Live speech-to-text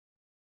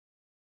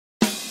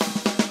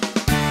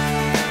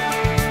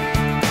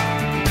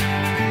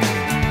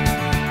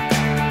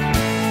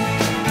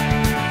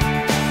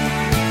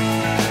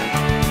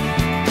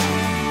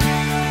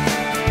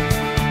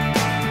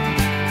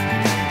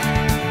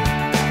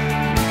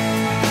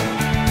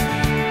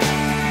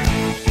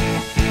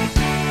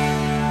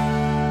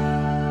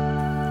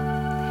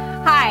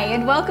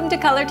and welcome to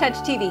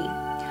ColorTouch TV.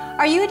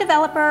 Are you a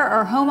developer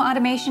or home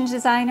automation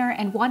designer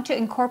and want to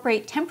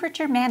incorporate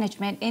temperature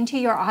management into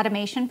your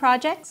automation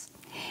projects?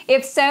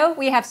 If so,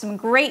 we have some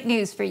great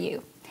news for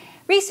you.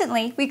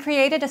 Recently, we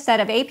created a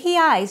set of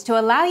APIs to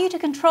allow you to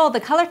control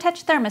the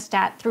ColorTouch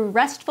thermostat through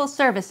RESTful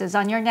services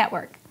on your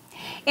network.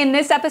 In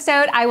this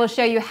episode, I will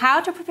show you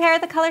how to prepare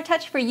the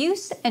ColorTouch for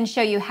use and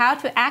show you how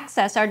to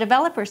access our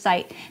developer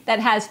site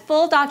that has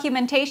full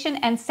documentation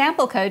and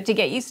sample code to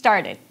get you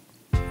started.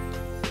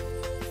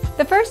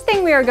 The first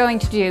thing we are going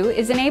to do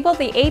is enable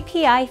the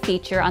API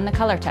feature on the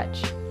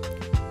ColorTouch.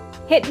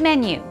 Hit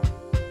Menu,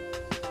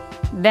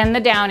 then the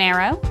down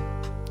arrow,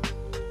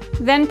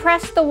 then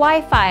press the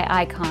Wi-Fi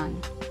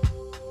icon,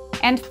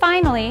 and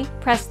finally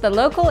press the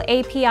Local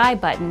API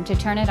button to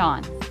turn it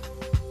on.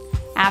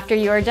 After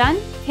you are done,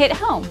 hit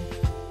Home.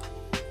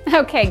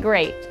 Okay,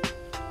 great.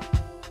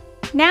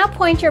 Now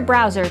point your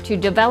browser to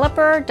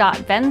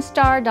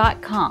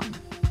developer.venstar.com.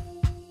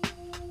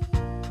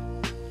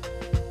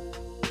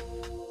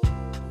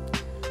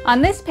 On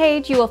this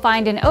page, you will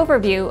find an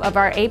overview of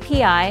our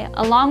API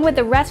along with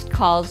the REST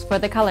calls for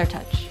the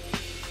ColorTouch.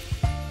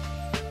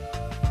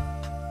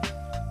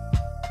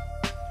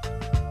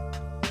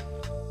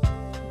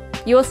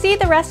 You will see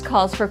the REST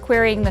calls for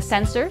querying the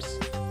sensors,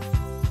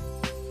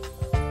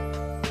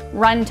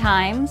 run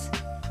times,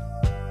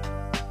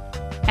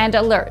 and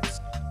alerts,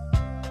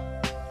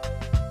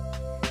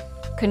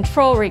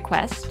 control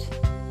request,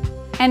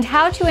 and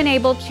how to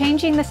enable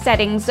changing the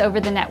settings over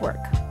the network.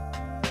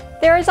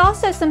 There is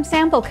also some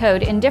sample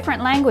code in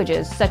different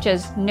languages such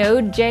as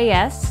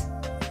Node.js,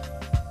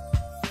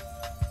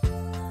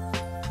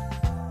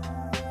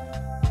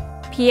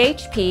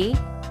 PHP,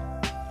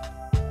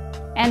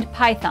 and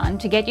Python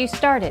to get you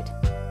started.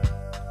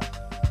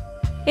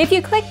 If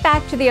you click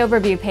back to the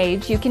overview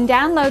page, you can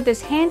download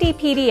this handy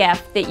PDF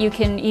that you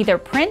can either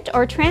print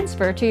or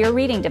transfer to your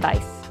reading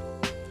device.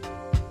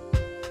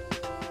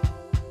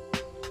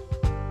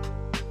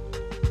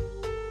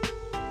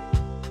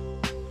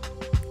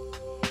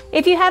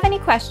 If you have any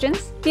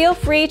questions, feel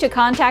free to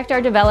contact our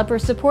developer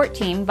support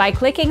team by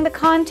clicking the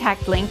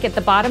contact link at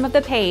the bottom of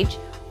the page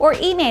or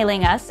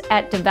emailing us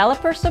at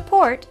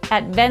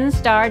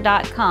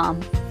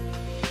developersupport@venstar.com.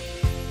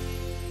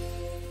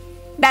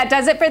 That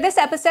does it for this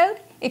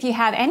episode. If you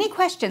have any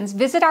questions,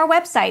 visit our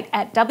website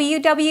at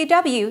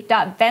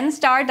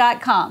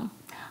www.venstar.com.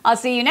 I'll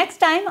see you next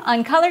time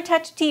on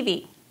ColorTouch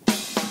TV.